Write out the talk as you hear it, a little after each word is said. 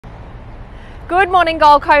Good morning,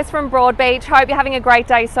 Gold Coast from Broadbeach. Hope you're having a great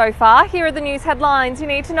day so far. Here are the news headlines you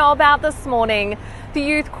need to know about this morning. The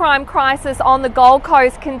youth crime crisis on the Gold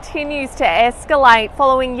Coast continues to escalate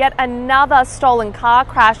following yet another stolen car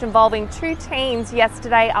crash involving two teens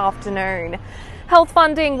yesterday afternoon. Health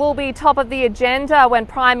funding will be top of the agenda when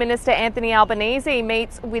Prime Minister Anthony Albanese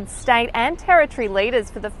meets with state and territory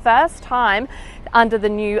leaders for the first time under the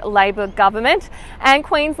new Labor government. And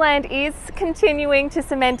Queensland is continuing to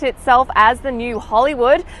cement itself as the new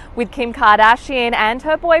Hollywood, with Kim Kardashian and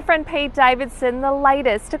her boyfriend Pete Davidson the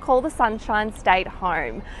latest to call the Sunshine State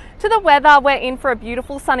home. To the weather, we're in for a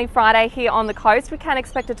beautiful sunny Friday here on the coast. We can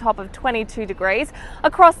expect a top of 22 degrees.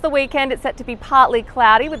 Across the weekend, it's set to be partly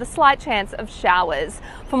cloudy with a slight chance of showers.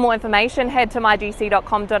 For more information, head to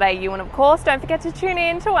mygc.com.au, and of course, don't forget to tune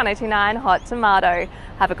in to 1029 Hot Tomato.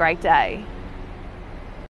 Have a great day.